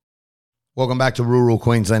Welcome back to Rural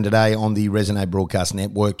Queensland today on the Resonate Broadcast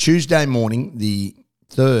Network. Tuesday morning, the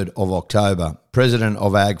 3rd of October, President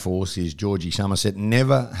of AgForce is Georgie Somerset.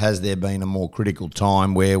 Never has there been a more critical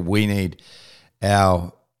time where we need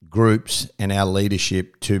our groups and our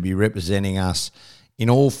leadership to be representing us in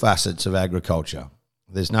all facets of agriculture.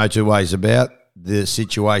 There's no two ways about it. The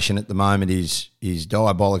situation at the moment is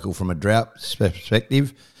diabolical from a drought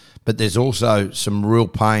perspective, but there's also some real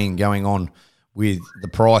pain going on with the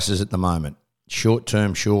prices at the moment. Short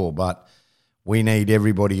term, sure, but we need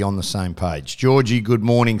everybody on the same page. Georgie, good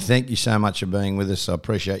morning. Thank you so much for being with us. I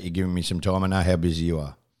appreciate you giving me some time. I know how busy you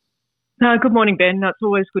are. No, good morning, Ben. It's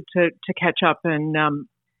always good to catch up and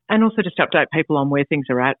also just update people on where things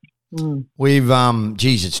are at. We've,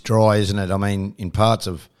 it's dry, isn't it? I mean, in parts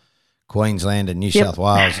of Queensland and New South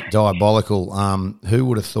Wales, diabolical. Who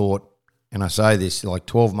would have thought? And I say this, like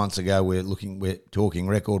 12 months ago, we're talking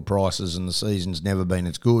record prices and the season's never been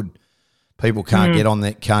as good. People can't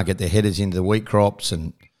get their headers into the wheat crops,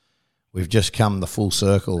 and we've just come the full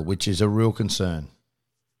circle, which is a real concern.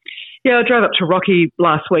 Yeah, I drove up to Rocky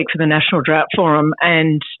last week for the National Drought Forum,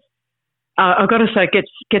 and I've got to say it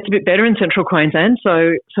gets a bit better in central Queensland.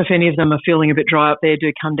 So if any of them are feeling a bit dry up there,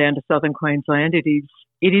 do come down to southern Queensland. It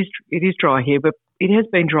is dry here, but it has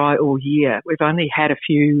been dry all year. We've only had a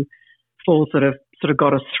few falls that have sort of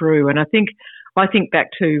got us through. And I think back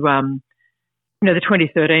to the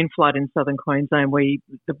 2013 flood in southern Queensland,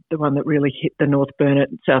 the one that really hit the North Burnett,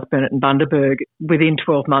 South Burnett and Bundaberg. Within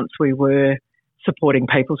 12 months, we were supporting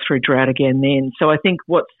people through drought again then. So I think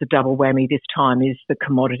what's the double whammy this time is the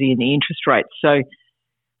commodity and the interest rates. So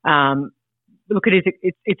look,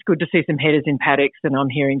 it's good to see some headers in paddocks, and I'm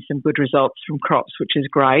hearing some good results from crops, which is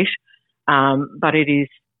great. But it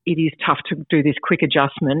is tough to do this quick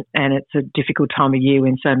adjustment, and it's a difficult time of year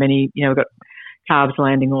when so many, we've got calves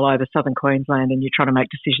landing all over southern Queensland, and you're trying to make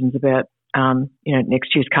decisions about,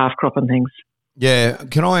 next year's calf crop and things. Yeah,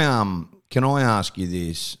 can I ask you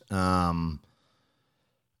this? And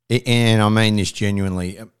I mean this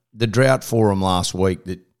genuinely. The drought forum last week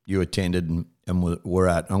that you attended and were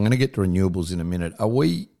at. I'm going to get to renewables in a minute. Are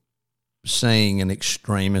we seeing an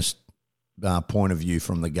extremist point of view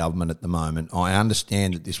from the government at the moment? I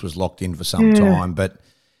understand that this was locked in for some time, but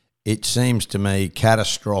it seems to me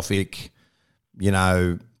catastrophic,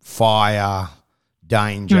 fire,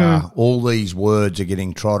 danger, all these words are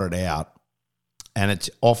getting trotted out, and it's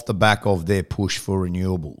off the back of their push for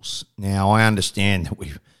renewables. Now, I understand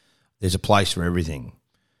that there's a place for everything,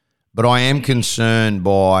 but I am concerned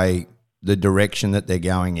by the direction that they're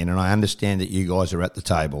going in, and I understand that you guys are at the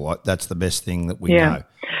table. That's the best thing that we know.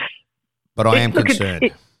 But I am concerned.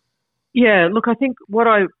 I think what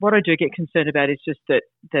I do get concerned about is just that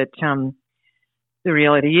the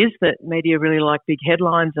reality is that media really like big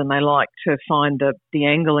headlines, and they like to find the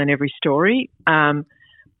angle in every story.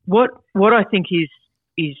 What I think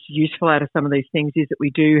is useful out of some of these things is that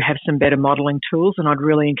we do have some better modelling tools, and I'd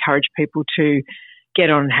really encourage people to get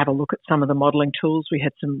on and have a look at some of the modelling tools. We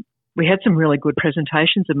had some really good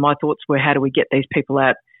presentations, and my thoughts were, how do we get these people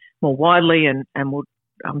out more widely, and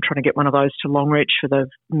I'm trying to get one of those to Longreach for the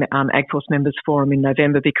AgForce Members Forum in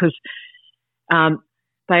November, because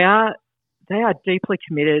they are deeply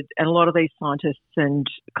committed, and a lot of these scientists and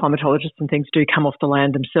climatologists and things do come off the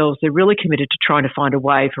land themselves. They're really committed to trying to find a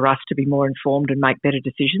way for us to be more informed and make better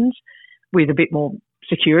decisions with a bit more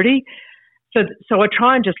security. So I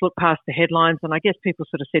try and just look past the headlines, and I guess people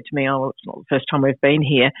sort of said to me, oh, well, it's not the first time we've been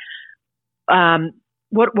here.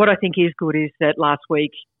 What I think is good is that last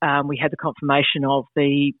week we had the confirmation of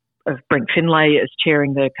Brent Finlay as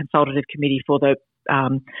chairing the consultative committee for the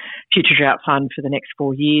Future Drought Fund for the next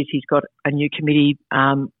 4 years. He's got a new committee,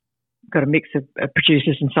 got a mix of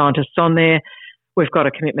producers and scientists on there. We've got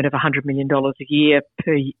a commitment of $100 million a year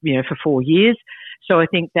for 4 years. So I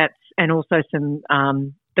think that's, and also some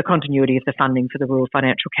the continuity of the funding for the Rural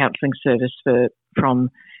Financial Counselling Service from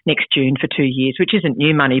next June for 2 years, which isn't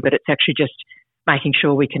new money, but it's actually just making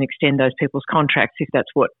sure we can extend those people's contracts if that's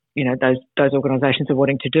what those organisations are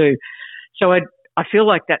wanting to do. So I feel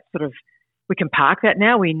like that's sort of, we can park that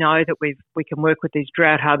now. We know that we can work with these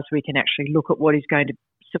drought hubs. We can actually look at what is going to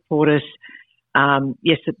support us.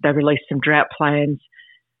 Yes, they released some drought plans,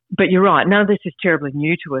 but you're right. None of this is terribly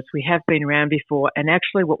new to us. We have been around before, and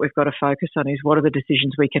actually what we've got to focus on is what are the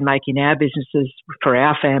decisions we can make in our businesses for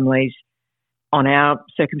our families on our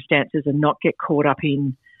circumstances, and not get caught up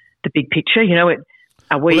in the big picture.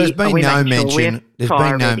 There's been no mention.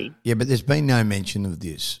 There's been no mention of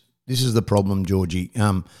this. This is the problem, Georgie.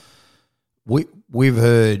 We've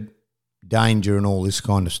heard danger and all this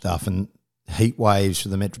kind of stuff, and heat waves for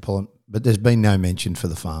the metropolitan, but there's been no mention for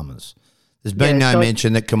the farmers. There's been no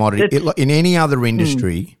mention that commodity in any other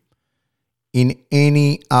industry, in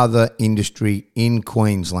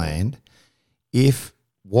Queensland, if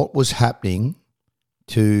what was happening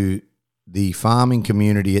to the farming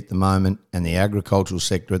community at the moment and the agricultural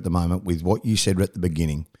sector at the moment with what you said at the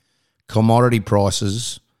beginning, commodity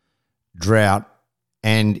prices, drought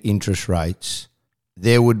and interest rates,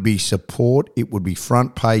 there would be support. It would be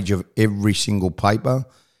front page of every single paper.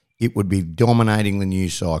 It would be dominating the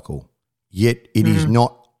news cycle. Yet it is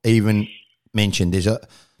not even mentioned.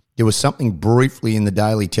 There was something briefly in the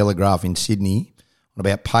Daily Telegraph in Sydney on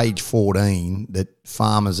about page 14 that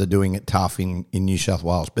farmers are doing it tough in New South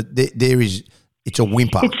Wales. But it's a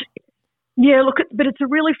whimper. But it's a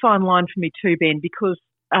really fine line for me too, Ben, because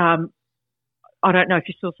I don't know if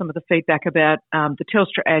you saw some of the feedback about the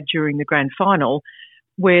Telstra ad during the grand final,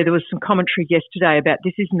 where there was some commentary yesterday about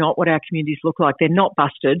this is not what our communities look like. They're not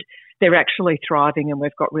busted. They're actually thriving and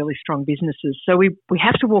we've got really strong businesses. So we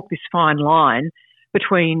have to walk this fine line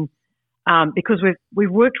between because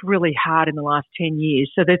we've worked really hard in the last 10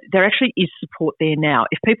 years, so there actually is support there now.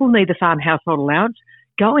 If people need the farm household allowance,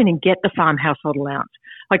 go in and get the farm household allowance.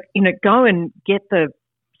 Go and get the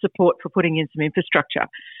support for putting in some infrastructure.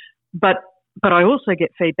 But I also get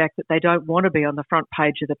feedback that they don't want to be on the front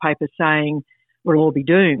page of the paper saying we'll all be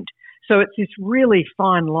doomed. So it's this really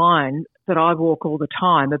fine line that I walk all the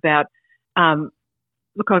time about, I'll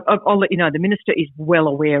let you know, the Minister is well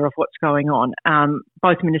aware of what's going on.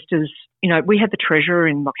 Both ministers, we had the Treasurer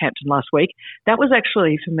in Rockhampton last week. That was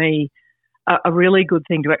actually, for me, a really good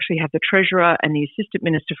thing to actually have the Treasurer and the Assistant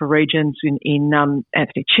Minister for Regions in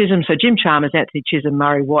Anthony Chisholm. So Jim Chalmers, Anthony Chisholm,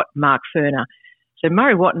 Murray Watt, Mark Furner. So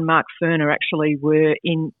Murray Watt and Mark Furner actually were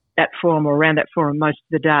in that forum or around that forum most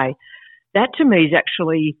of the day. That to me is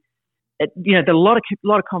actually, there are a lot of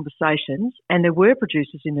conversations, and there were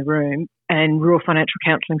producers in the room and Rural Financial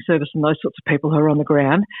Counselling Service and those sorts of people who are on the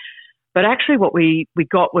ground. But actually what we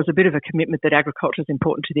got was a bit of a commitment that agriculture is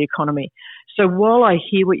important to the economy. So while I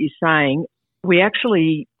hear what you're saying, we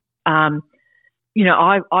actually, I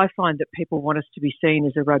find that people want us to be seen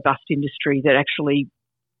as a robust industry that actually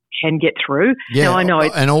can get through. Yeah, now, I know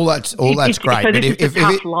and all that's great. So but if, a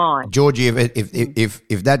tough line, Georgie,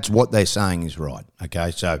 if that's what they're saying is right,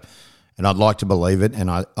 okay. So, and I'd like to believe it,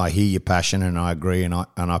 and I hear your passion, and I agree, and I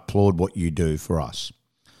applaud what you do for us.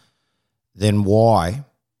 Then why?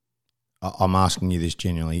 I'm asking you this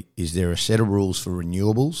genuinely: is there a set of rules for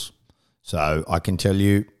renewables? So I can tell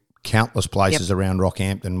you countless places around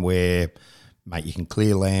Rockhampton where, mate, you can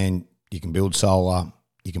clear land, you can build solar,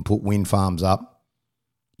 you can put wind farms up.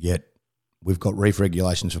 Yet we've got reef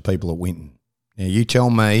regulations for people at Winton. Now, you tell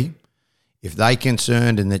me if they're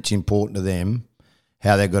concerned and it's important to them,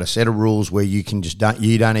 how they've got a set of rules where you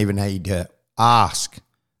don't even need to ask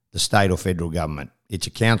the state or federal government. It's a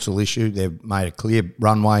council issue. They've made a clear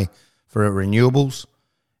runway for renewables,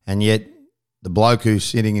 and yet the bloke who's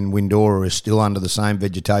sitting in Windora is still under the same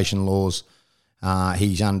vegetation laws.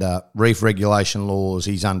 He's under reef regulation laws.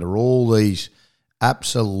 He's under all these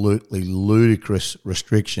absolutely ludicrous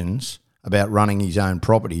restrictions about running his own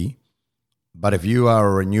property. But if you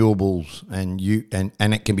are a renewables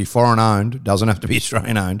and it can be foreign owned, doesn't have to be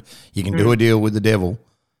Australian owned, you can do a deal with the devil,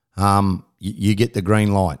 you get the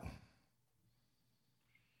green light.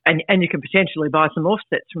 And you can potentially buy some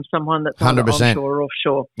offsets from someone that's 100%. onshore or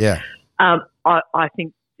offshore. Yeah. I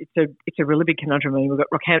think it's a really big conundrum. I mean, we've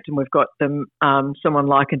got Rockhampton, we've got them. Someone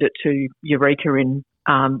likened it to Eureka in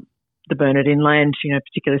the Burnett Inland,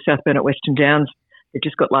 particularly South Burnett Western Downs. They've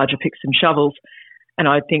just got larger picks and shovels, and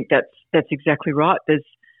I think that's exactly right. There's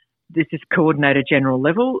this coordinated general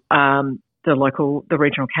level, the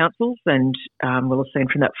regional councils, and we'll have seen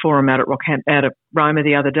from that forum out at Roma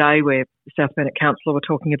the other day where the South Burnett Council were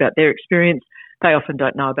talking about their experience. They often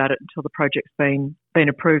don't know about it until the project's been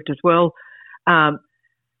approved as well.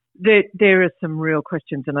 There are some real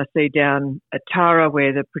questions, and I see down at Tara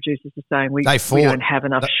where the producers are saying we don't have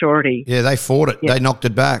enough surety. Yeah, they fought it. Yeah. They knocked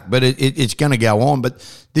it back, but it's going to go on. But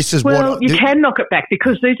this is you can knock it back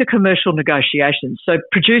because these are commercial negotiations. So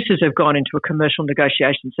producers have gone into a commercial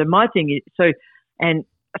negotiation. So my thing is, and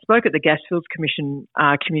I spoke at the Gasfields Commission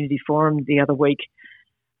Community Forum the other week,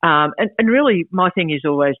 and really my thing is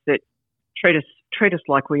always that treat us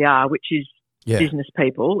like we are, which is business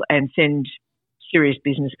people, and send serious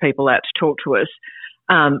business people out to talk to us,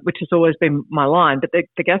 which has always been my line. But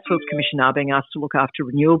the Gasfields Commission are being asked to look after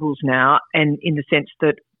renewables now, and in the sense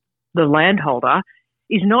that the landholder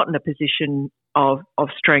is not in a position of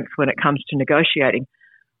strength when it comes to negotiating.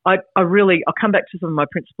 I'll come back to some of my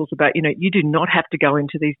principles about, you do not have to go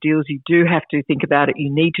into these deals. You do have to think about it.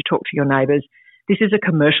 You need to talk to your neighbours. this is a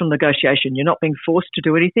commercial negotiation. You're not being forced to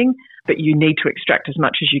do anything, but you need to extract as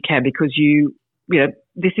much as you can because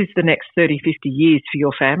this is the next 30, 50 years for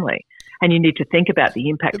your family, and you need to think about the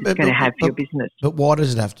impact it's going to have for your business. But why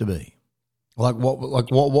does it have to be? What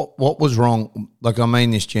was wrong? Like, I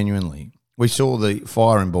mean this genuinely. We saw the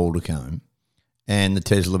fire in Baldercombe and the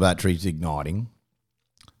Tesla batteries igniting.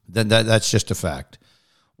 That's just a fact.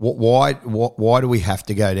 Why do we have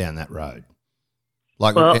to go down that road?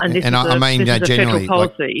 Like, well, and this is genuinely, federal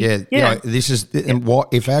policy. This is and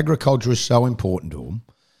what if agriculture is so important to them,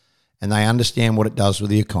 and they understand what it does with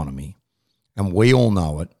the economy, and we all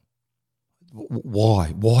know it.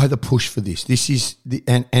 Why the push for this? This is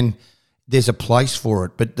and there's a place for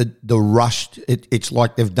it, but the rush. It's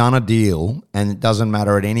like they've done a deal, and it doesn't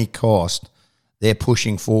matter at any cost. They're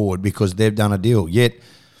pushing forward because they've done a deal. Yet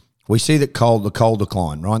we see that the coal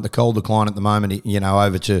decline, right? The coal decline at the moment,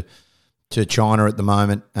 over to China at the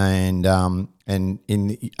moment, and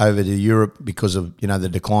over to Europe because of the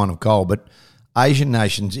decline of coal. But Asian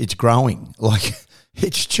nations, it's growing. Like,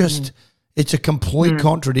 it's just it's a complete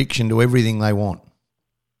contradiction to everything they want.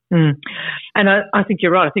 And I think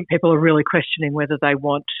you're right. I think people are really questioning whether they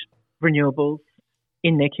want renewables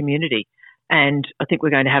in their community. And I think we're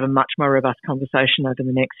going to have a much more robust conversation over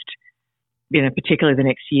the next, particularly the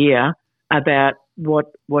next year, about what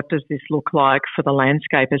does this look like for the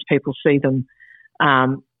landscape as people see them.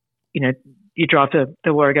 You drive the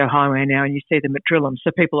Warrego Highway now and you see them at Drillam.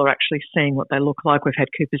 So people are actually seeing what they look like. We've had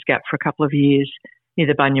Cooper's Gap for a couple of years near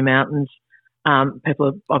the Bunya Mountains. People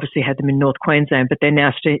have obviously had them in North Queensland, but they're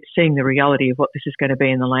now seeing the reality of what this is going to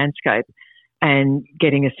be in the landscape and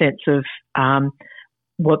getting a sense of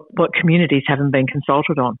what communities haven't been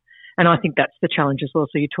consulted on. And I think that's the challenge as well.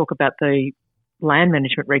 So you talk about the land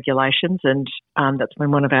management regulations, and that's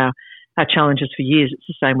been one of our challenges for years. It's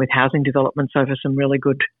the same with housing developments over some really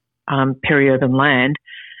good peri-urban land.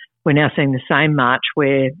 We're now seeing the same march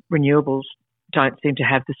where renewables don't seem to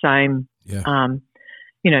have the same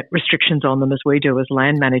restrictions on them as we do as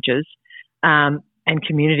land managers, and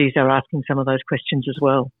communities are asking some of those questions as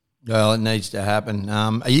well. Well, it needs to happen.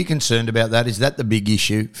 Are you concerned about that? Is that the big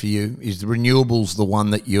issue for you? Is the renewables the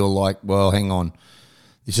one that you're like, well, hang on,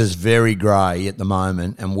 this is very grey at the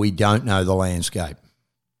moment and we don't know the landscape?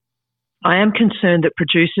 I am concerned that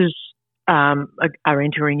producers are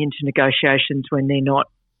entering into negotiations when they're not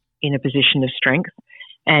in a position of strength,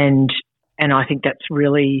 and I think that's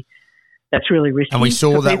really risky. And we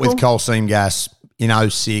saw that with coal seam gas in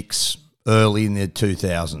 2006, early in the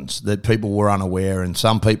 2000s, that people were unaware, and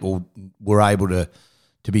some people were able to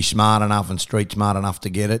be smart enough and street smart enough to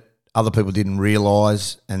get it. Other people didn't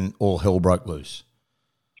realise, and all hell broke loose.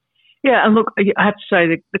 Yeah, and look, I have to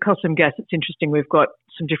say the coal seam gas, it's interesting. We've got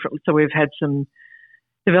some different, so we've had some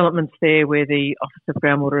developments there where the Office of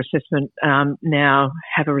Groundwater Assessment now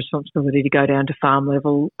have a responsibility to go down to farm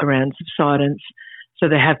level around subsidence. So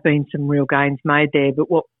there have been some real gains made there. But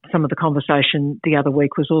what some of the conversation the other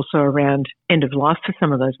week was also around end of life for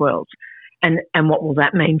some of those wells, and what will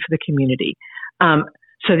that mean for the community?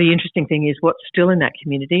 So the interesting thing is what's still in that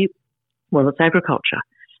community, well, it's agriculture.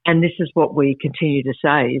 And this is what we continue to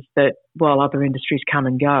say, is that while other industries come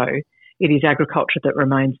and go, it is agriculture that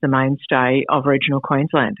remains the mainstay of regional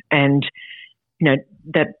Queensland. And,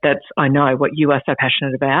 that's, I know, what you are so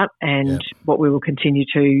passionate about, and what we will continue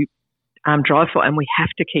to drive for. And we have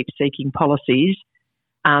to keep seeking policies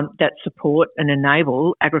that support and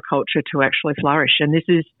enable agriculture to actually flourish. And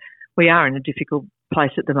we are in a difficult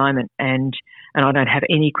place at the moment, and I don't have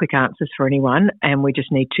any quick answers for anyone, and we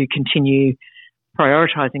just need to continue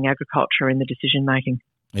prioritising agriculture in the decision making.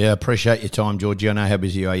 Yeah, appreciate your time, Georgie. I know how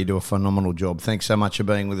busy you are. You do a phenomenal job. Thanks so much for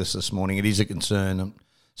being with us this morning. It is a concern and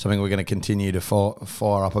something we're going to continue to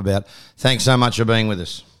fire up about. Thanks so much for being with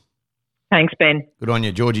us. Thanks, Ben. Good on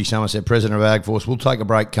you. Georgie Somerset, President of AgForce. We'll take a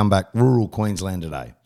break, come back. Rural Queensland Today.